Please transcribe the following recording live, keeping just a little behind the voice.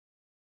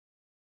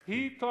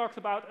he talks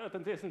about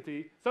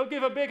authenticity. So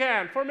give a big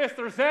hand for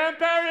Mr. Sam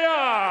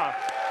Perrion!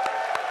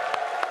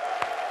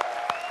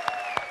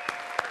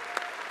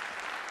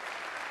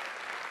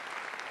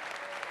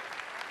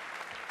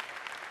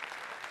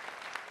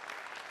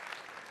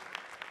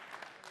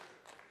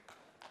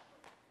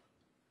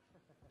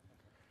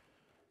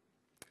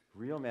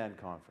 Real Man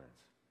Conference.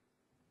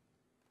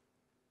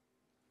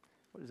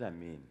 What does that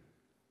mean?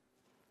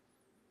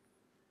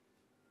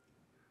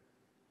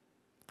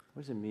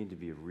 What does it mean to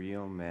be a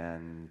real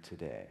man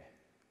today?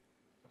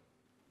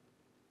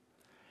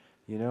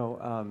 You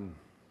know,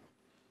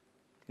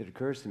 it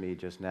occurs to me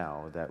just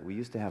now that we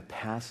used to have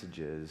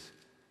passages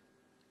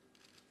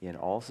in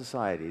all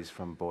societies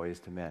from boys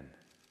to men.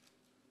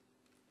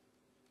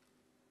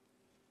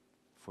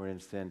 For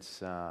instance,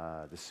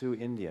 the Sioux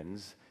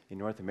Indians in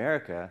North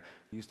America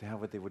used to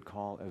have what they would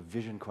call a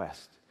vision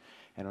quest.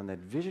 And on that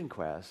vision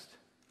quest,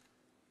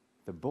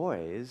 the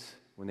boys,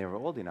 when they were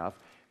old enough,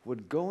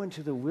 would go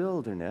into the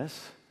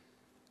wilderness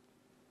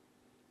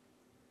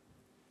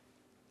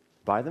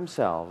by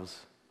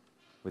themselves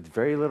with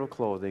very little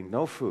clothing,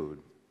 no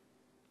food,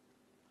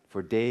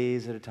 for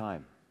days at a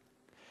time.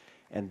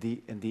 And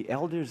the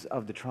elders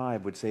of the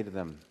tribe would say to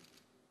them,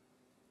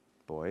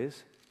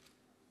 boys,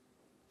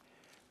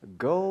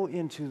 go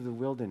into the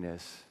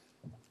wilderness,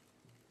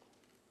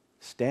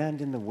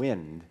 stand in the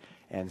wind,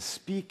 and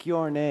speak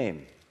your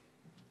name.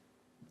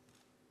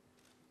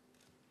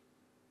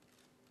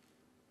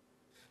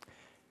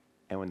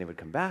 And when they would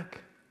come back,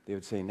 they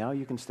would say, now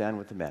you can stand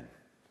with the men.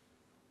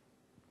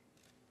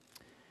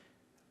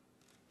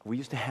 We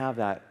used to have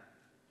that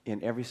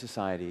in every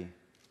society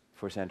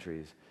for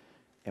centuries,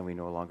 and we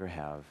no longer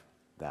have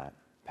that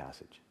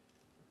passage.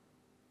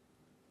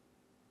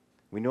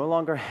 We no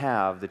longer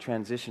have the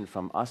transition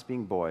from us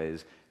being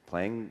boys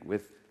playing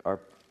with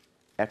our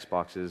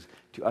Xboxes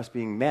to us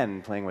being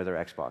men playing with our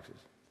Xboxes.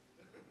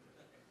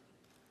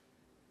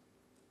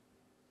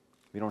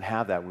 We don't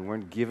have that. We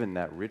weren't given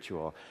that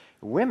ritual.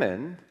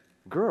 Women,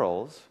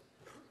 girls,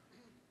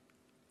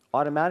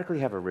 automatically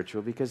have a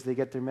ritual because they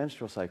get their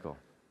menstrual cycle.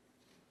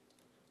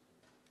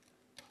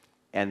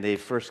 And they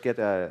first get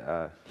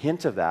a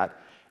hint of that,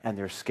 and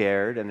they're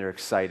scared, and they're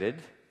excited,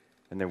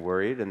 and they're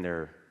worried, and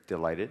they're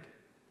delighted,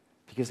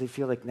 because they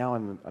feel like, now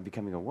I'm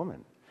becoming a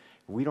woman.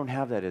 We don't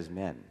have that as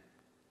men.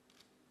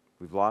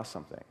 We've lost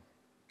something.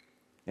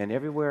 And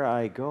everywhere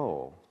I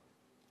go,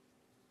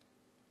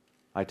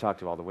 I talk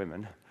to all the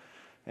women,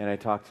 and I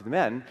talk to the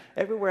men.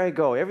 Everywhere I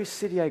go, every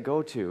city I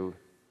go to,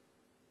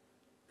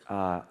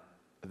 the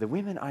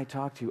women I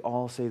talk to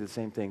all say the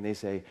same thing. They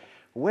say,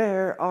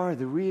 where are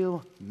the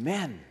real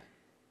men?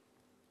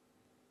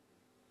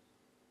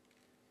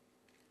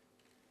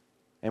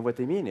 And what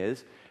they mean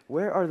is,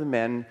 where are the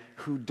men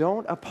who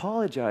don't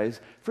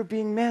apologize for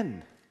being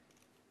men?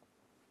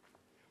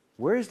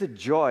 Where is the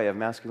joy of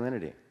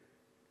masculinity?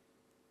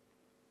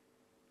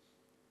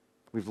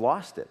 We've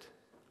lost it.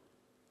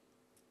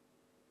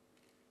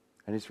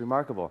 And it's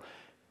remarkable.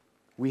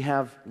 We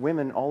have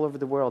women all over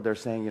the world, they're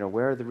saying,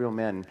 where are the real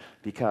men?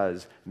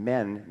 Because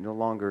men no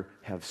longer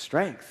have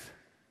strength.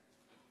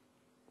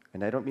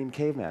 And I don't mean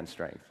caveman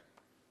strength.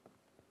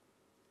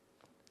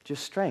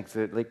 Just strength,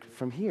 like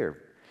from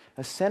here.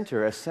 A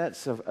center, a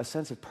sense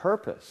of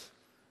purpose.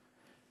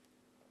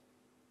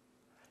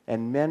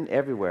 And men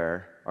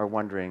everywhere are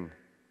wondering,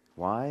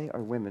 why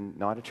are women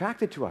not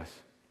attracted to us?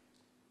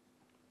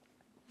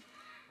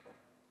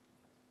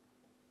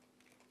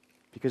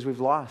 Because we've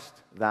lost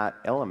that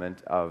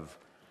element of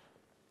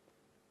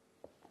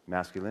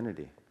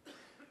masculinity.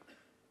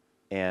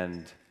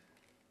 And,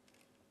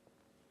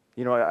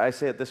 I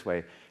say it this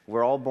way,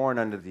 we're all born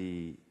under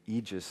the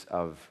aegis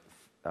of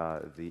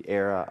the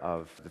era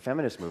of the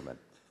feminist movement.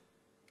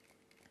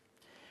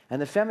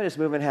 And the feminist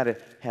movement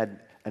had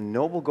a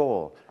noble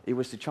goal. It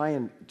was to try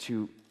and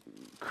to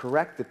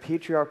correct the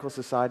patriarchal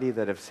society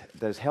that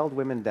has held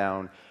women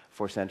down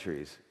for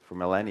centuries, for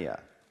millennia.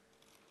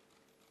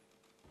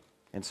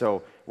 And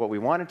so what we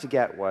wanted to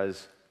get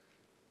was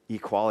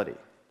equality.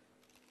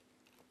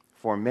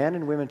 For men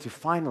and women to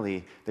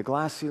finally, the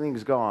glass ceiling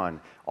is gone,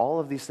 all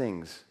of these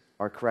things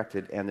are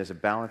corrected, and there's a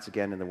balance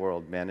again in the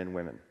world, men and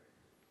women.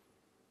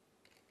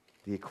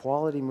 The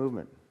equality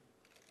movement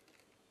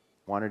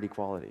wanted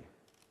equality.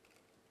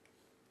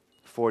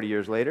 40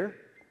 years later,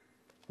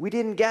 we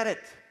didn't get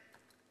it.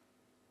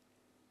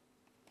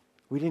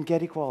 We didn't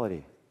get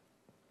equality.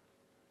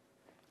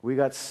 We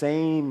got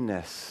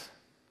sameness.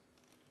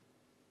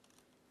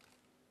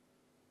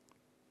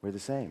 We're the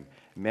same.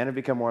 Men have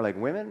become more like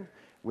women.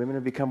 Women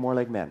have become more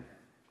like men.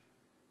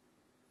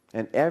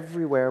 And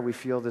everywhere we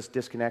feel this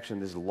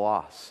disconnection, this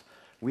loss.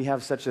 We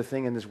have such a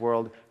thing in this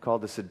world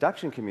called the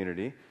seduction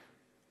community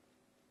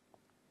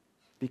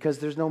because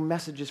there's no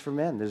messages for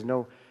men.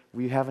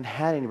 We haven't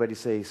had anybody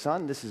say,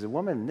 son, this is a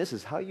woman, and this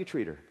is how you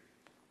treat her.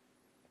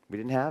 We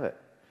didn't have it.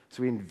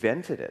 So we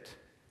invented it.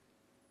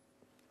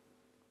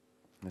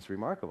 And it's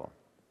remarkable.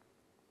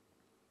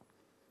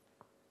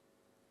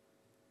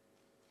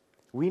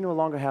 We no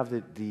longer have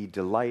the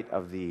delight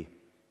of the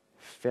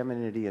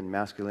femininity and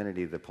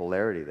masculinity, the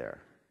polarity there.